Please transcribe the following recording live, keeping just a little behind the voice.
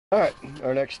Alright,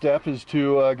 our next step is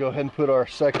to go ahead and put our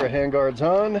Cycra hand guards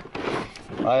on.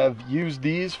 I have used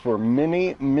these for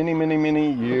many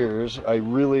years. I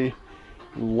really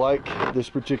like this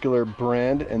particular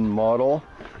brand and model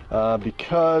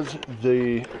because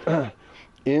the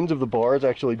ends of the bars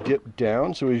actually dip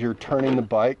down, so as you're turning the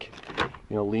bike,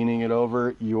 you know, leaning it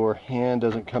over, your hand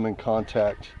doesn't come in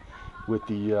contact with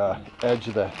the edge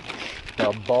of the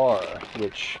bar,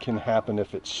 which can happen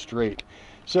if it's straight.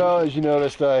 So as you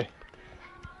noticed, I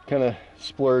kind of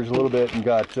splurged a little bit and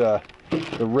got the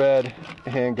red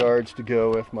hand guards to go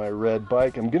with my red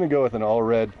bike. I'm going to go with an all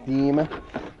red theme. I'm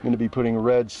going to be putting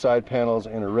red side panels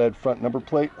and a red front number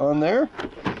plate on there,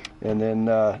 and then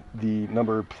the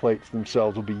number plates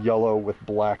themselves will be yellow with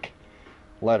black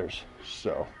letters,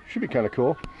 so should be kind of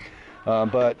cool.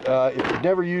 But if you've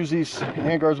never used these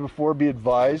hand guards before, be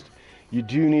advised you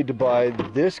do need to buy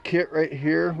this kit right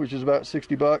here, which is about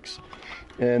 60 bucks,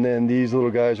 and then these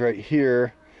little guys right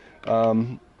here,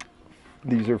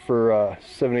 these are for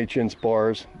 7/8 inch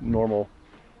bars, normal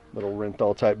little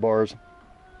Renthal type bars,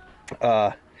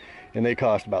 and they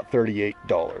cost about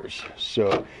 $38.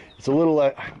 So it's a little,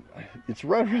 it's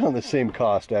right around the same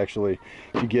cost actually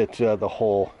to get the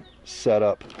whole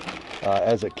setup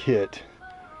as a kit.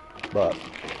 But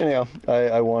anyhow,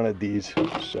 I wanted these,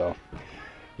 so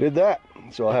did that.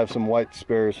 So I'll have some white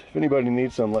spares. If anybody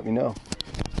needs some, let me know.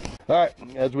 Alright,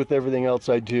 as with everything else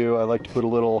I do, I like to put a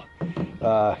little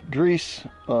grease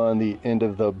on the end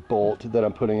of the bolt that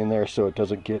I'm putting in there so it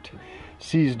doesn't get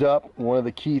seized up. One of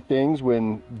the key things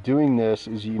when doing this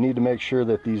is you need to make sure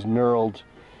that these knurled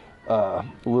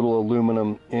little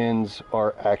aluminum ends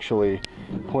are actually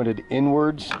pointed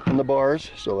inwards in the bars,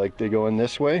 so like they go in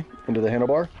this way into the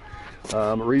handlebar.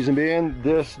 Reason being,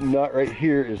 this nut right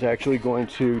here is actually going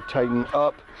to tighten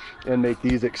up and make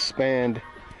these expand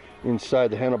inside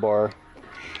the handlebar,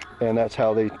 and that's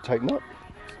how they tighten up.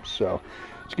 So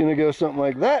it's going to go something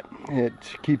like that. It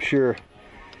keeps your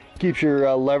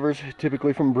levers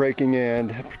typically from breaking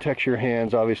and protects your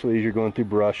hands, obviously, as you're going through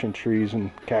brush and trees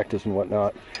and cactus and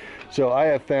whatnot. So I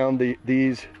have found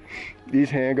these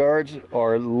hand guards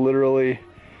are literally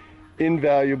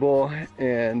invaluable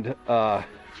and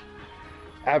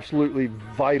absolutely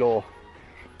vital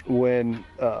when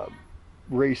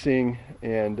racing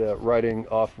and riding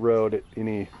off-road at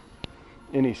any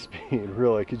speed,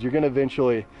 really, because you're going to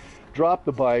eventually drop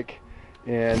the bike,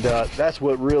 and that's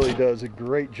what really does a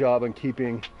great job in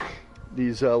keeping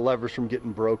these levers from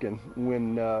getting broken.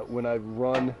 When I've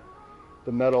run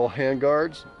the metal hand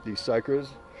guards, these Cycras,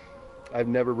 I've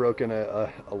never broken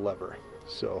a lever,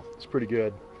 so it's pretty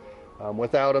good.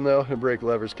 Without them though, I break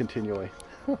levers continually.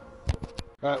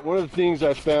 Alright, one of the things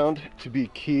I found to be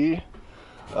key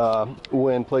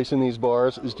when placing these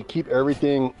bars is to keep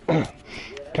everything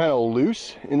kind of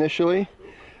loose initially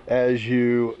as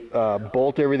you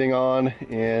bolt everything on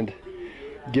and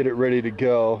get it ready to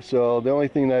go. So the only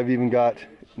thing that I've even got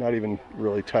not even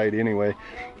really tight anyway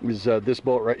is this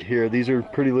bolt right here. These are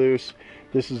pretty loose.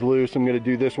 This is loose. I'm going to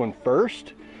do this one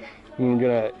first. I'm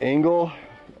going to angle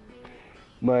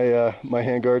my my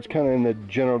hand guards kind of in the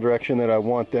general direction that I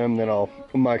want them, then I'll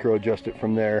micro adjust it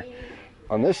from there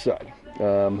on this side.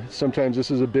 Sometimes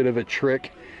this is a bit of a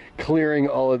trick, clearing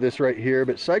all of this right here,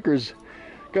 but Cycra's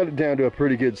got it down to a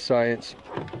pretty good science.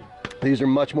 These are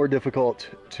much more difficult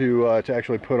to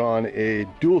actually put on a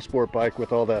dual sport bike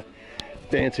with all the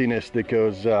fanciness that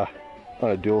goes on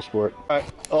a dual sport.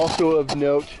 Also of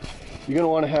note, you're going to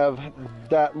want to have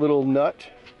that little nut,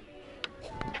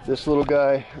 this little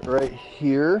guy right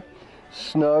here,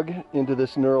 snug into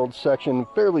this knurled section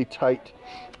fairly tight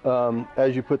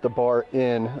as you put the bar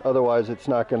in. Otherwise it's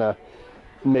not going to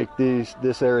make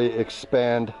this area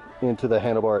expand into the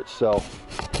handlebar itself.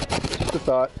 Just a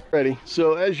thought. Ready.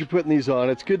 So as you're putting these on,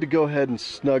 it's good to go ahead and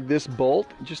snug this bolt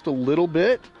just a little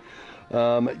bit.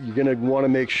 You're going to want to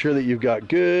make sure that you've got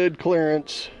good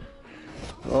clearance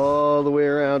all the way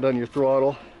around on your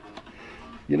throttle.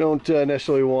 You don't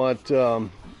necessarily want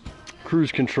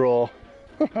cruise control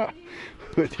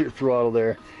with your throttle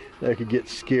there. That could get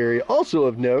scary. Also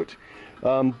of note,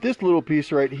 this little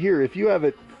piece right here, if you have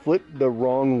it flipped the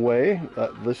wrong way,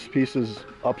 this piece is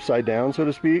upside down, so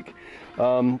to speak,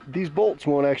 these bolts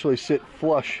won't actually sit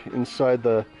flush inside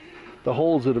the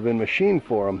holes that have been machined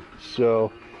for them.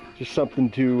 So just something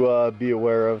to be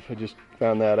aware of. I just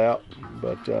found that out,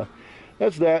 but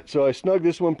that's that. So I snugged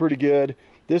this one pretty good.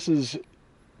 This is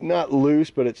not loose,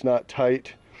 but it's not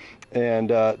tight, and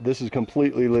this is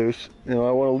completely loose. You know,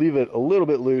 I want to leave it a little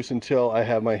bit loose until I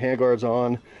have my handguards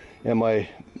on and my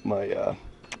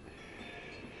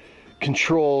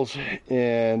controls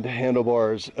and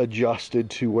handlebars adjusted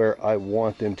to where I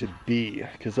want them to be,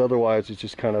 because otherwise it's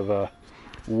just kind of a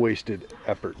wasted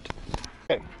effort.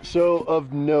 Okay, so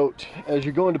of note, as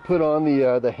you're going to put on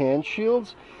the hand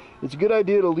shields, it's a good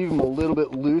idea to leave them a little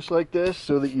bit loose like this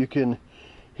so that you can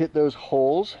hit those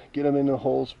holes, get them in the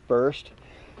holes first,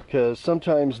 because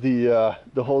sometimes the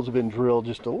holes have been drilled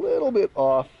just a little bit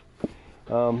off.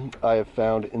 I have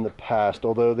found in the past,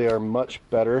 although they are much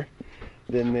better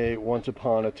than they once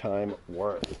upon a time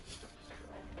were.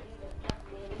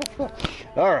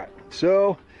 All right,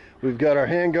 so we've got our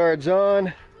hand guards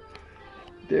on.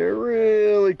 They're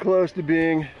really close to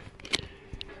being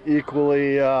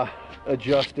equally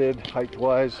adjusted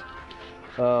height-wise.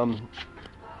 My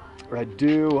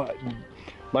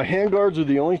hand guards are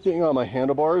the only thing on my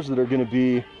handlebars that are going to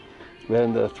be,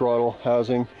 and the throttle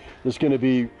housing is going to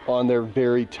be on there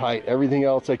very tight. Everything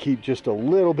else I keep just a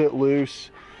little bit loose,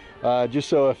 just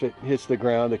so if it hits the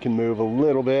ground it can move a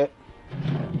little bit.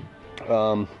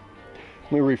 Let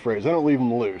me rephrase, I don't leave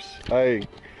them loose. I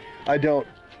don't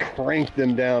crank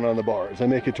them down on the bars. I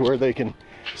make it to where they can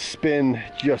spin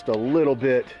just a little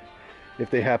bit if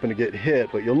they happen to get hit.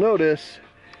 But you'll notice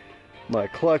my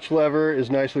clutch lever is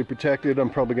nicely protected.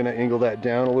 I'm probably going to angle that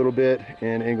down a little bit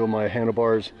and angle my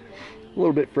handlebars a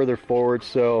little bit further forward.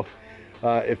 So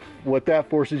if what that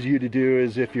forces you to do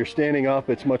is, if you're standing up,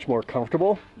 it's much more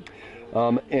comfortable.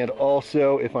 And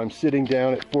also if I'm sitting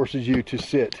down, it forces you to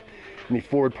sit in the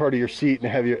forward part of your seat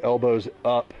and have your elbows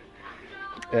up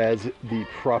as the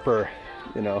proper,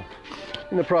 in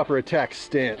the proper attack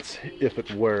stance, if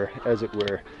it were, as it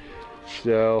were.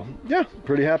 So yeah,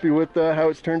 pretty happy with how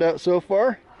it's turned out so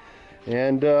far,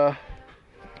 and well,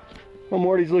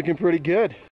 Morty's looking pretty good.